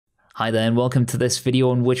Hi there and welcome to this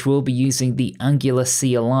video in which we'll be using the Angular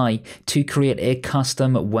CLI to create a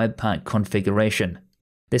custom Webpack configuration.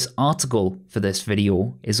 This article for this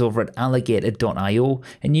video is over at alligator.io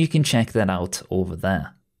and you can check that out over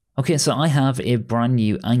there. Okay, so I have a brand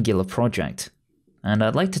new Angular project and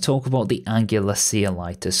I'd like to talk about the Angular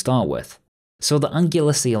CLI to start with. So the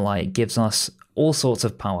Angular CLI gives us all sorts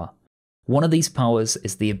of power. One of these powers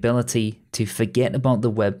is the ability to forget about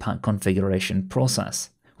the Webpack configuration process.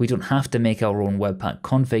 We don't have to make our own Webpack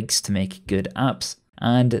configs to make good apps,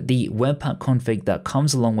 and the Webpack config that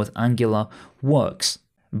comes along with Angular works.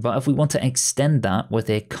 But if we want to extend that with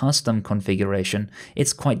a custom configuration,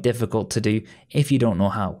 it's quite difficult to do if you don't know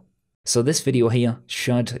how. So this video here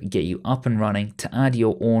should get you up and running to add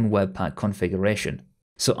your own Webpack configuration.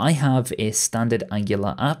 So I have a standard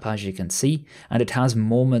Angular app, as you can see, and it has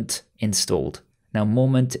Moment installed. Now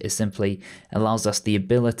Moment is simply allows us the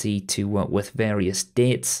ability to work with various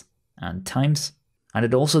dates and times, and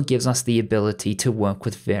it also gives us the ability to work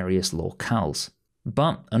with various locales.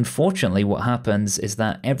 But unfortunately what happens is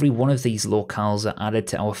that every one of these locales are added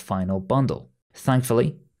to our final bundle.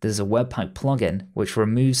 Thankfully, there's a Webpack plugin which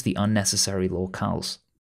removes the unnecessary locales,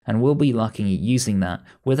 and we'll be looking at using that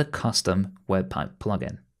with a custom Webpack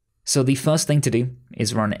plugin. So the first thing to do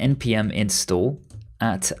is run npm install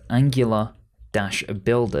at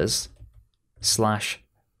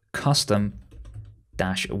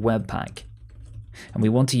angular-builders/custom-webpack. And we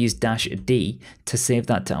want to use -d to save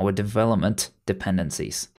that to our development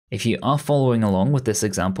dependencies. If you are following along with this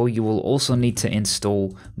example, you will also need to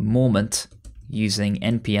install Moment using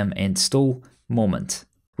npm install moment.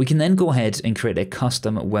 We can then go ahead and create a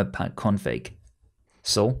custom Webpack config.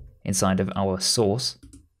 So inside of our source,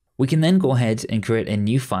 we can then go ahead and create a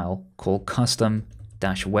new file called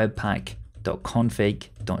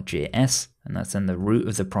custom-webpack.config.js, and that's in the root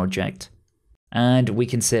of the project. And we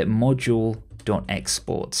can say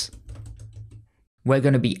module.exports. We're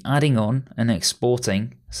going to be adding on and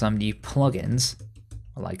exporting some new plugins,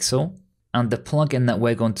 like so. And the plugin that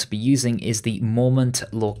we're going to be using is the Moment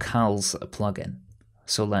Locales plugin.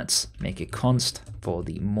 So let's make a const for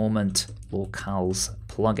the Moment Locales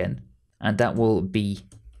plugin, and that will be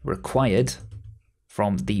required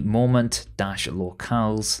from the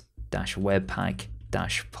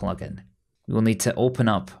moment-locales-webpack-plugin. We will need to open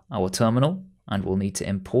up our terminal and we'll need to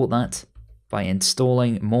import that by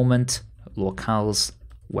installing moment locales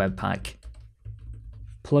webpack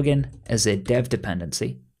plugin as a dev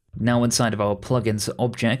dependency. Now inside of our plugins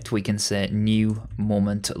object, we can say new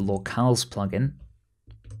moment locales plugin,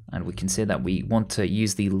 and we can say that we want to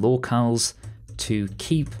use the locales to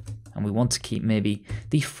keep, and we want to keep maybe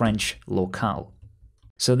the French locale.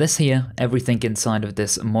 So this here, everything inside of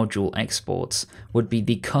this module exports would be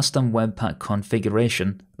the custom Webpack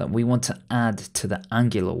configuration that we want to add to the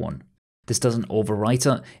Angular one. This doesn't overwrite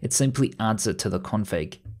it, it simply adds it to the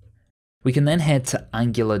config. We can then head to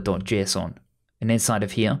angular.json, and inside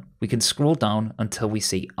of here, we can scroll down until we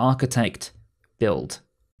see architect build.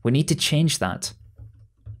 We need to change that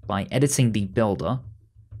by editing the builder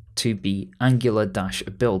to be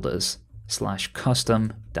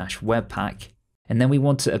angular-builders/custom-webpack, and then we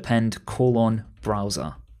want to append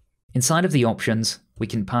 :browser. Inside of the options, we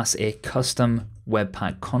can pass a custom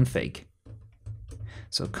Webpack config.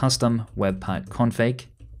 So custom Webpack config,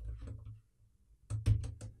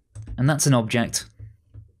 and that's an object.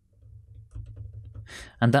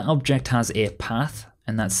 And that object has a path,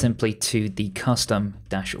 and that's simply to the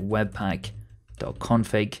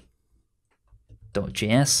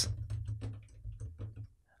custom-webpack.config.js.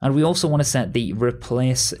 And we also want to set the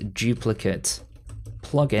replace duplicate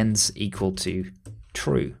plugins equal to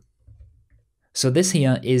true. So this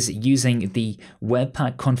here is using the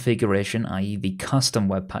Webpack configuration, i.e. the custom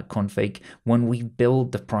Webpack config, when we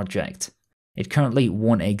build the project. It currently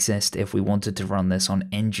won't exist if we wanted to run this on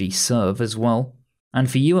ng-serve as well. And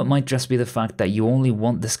for you, it might just be the fact that you only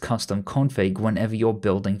want this custom config whenever you're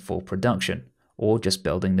building for production, or just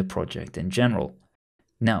building the project in general.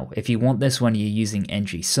 Now, if you want this when you're using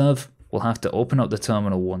ng-serve, we'll have to open up the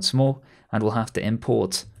terminal once more, and we'll have to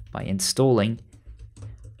import by installing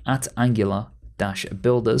at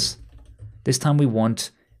angular-builders. This time we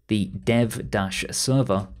want the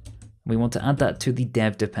dev-server. We want to add that to the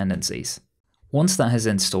dev dependencies. Once that has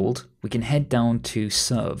installed, we can head down to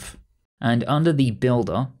serve. And under the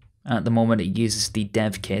builder, at the moment it uses the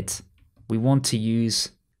dev kit, we want to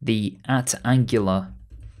use the at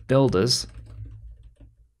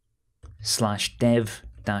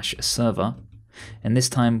angular-builders/dev-server, and this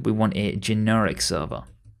time we want a generic server.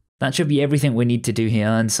 That should be everything we need to do here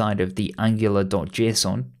inside of the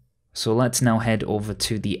angular.json. So let's now head over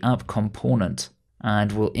to the app component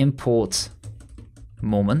and we'll import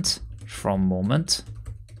moment from moment.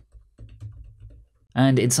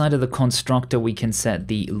 And inside of the constructor, we can set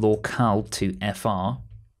the locale to fr,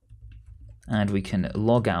 and we can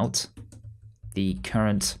log out the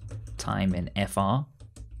current time in fr,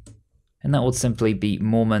 and that would simply be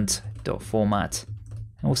moment.format,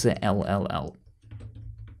 and we'll say LLL.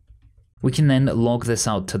 We can then log this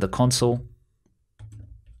out to the console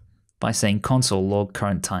by saying console log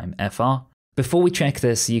current time fr. Before we check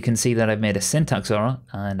this, you can see that I've made a syntax error,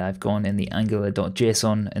 and I've gone in the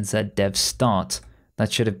angular.json and said dev start.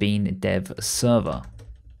 That should have been dev server.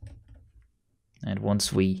 And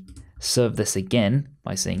once we serve this again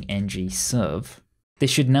by saying ng serve, this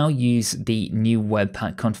should now use the new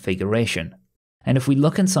Webpack configuration. And if we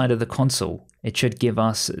look inside of the console, it should give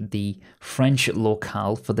us the French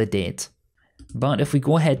locale for the date. But if we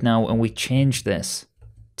go ahead now and we change this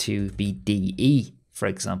to be DE, for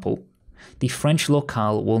example, the French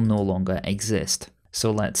locale will no longer exist. So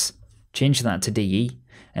let's change that to DE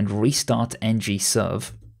and restart ng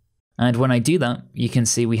serve. And when I do that, you can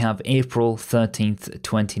see we have April 13th,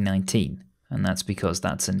 2019. And that's because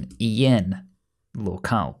that's an EN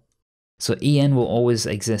locale. So EN will always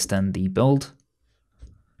exist in the build.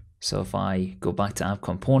 So if I go back to app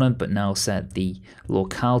component, but now set the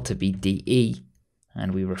locale to be DE,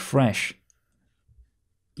 and we refresh,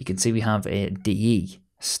 you can see we have a DE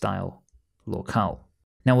style locale.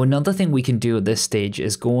 Now another thing we can do at this stage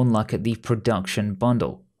is go and look at the production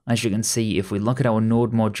bundle. As you can see, if we look at our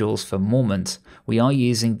node modules for moment, we are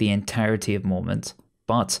using the entirety of moment,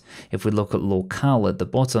 but if we look at locale at the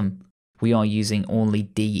bottom, we are using only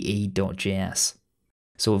de.js.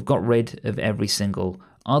 So we've got rid of every single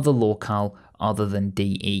other locale other than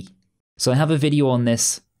de. So I have a video on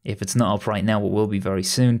this, if it's not up right now, it will be very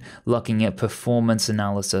soon, looking at performance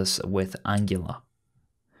analysis with Angular.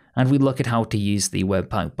 And we look at how to use the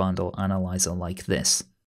Webpack bundle analyzer like this.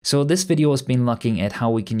 So this video has been looking at how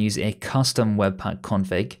we can use a custom Webpack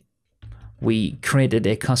config. We created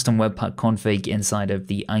a custom Webpack config inside of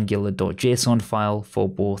the angular.json file for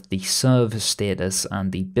both the serve status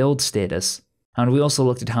and the build status. And we also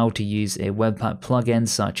looked at how to use a Webpack plugin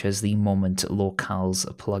such as the Moment Locales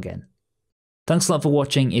plugin. Thanks a lot for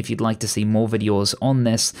watching. If you'd like to see more videos on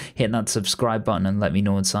this, hit that subscribe button and let me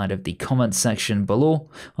know inside of the comments section below.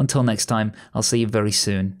 Until next time, I'll see you very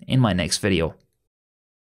soon in my next video.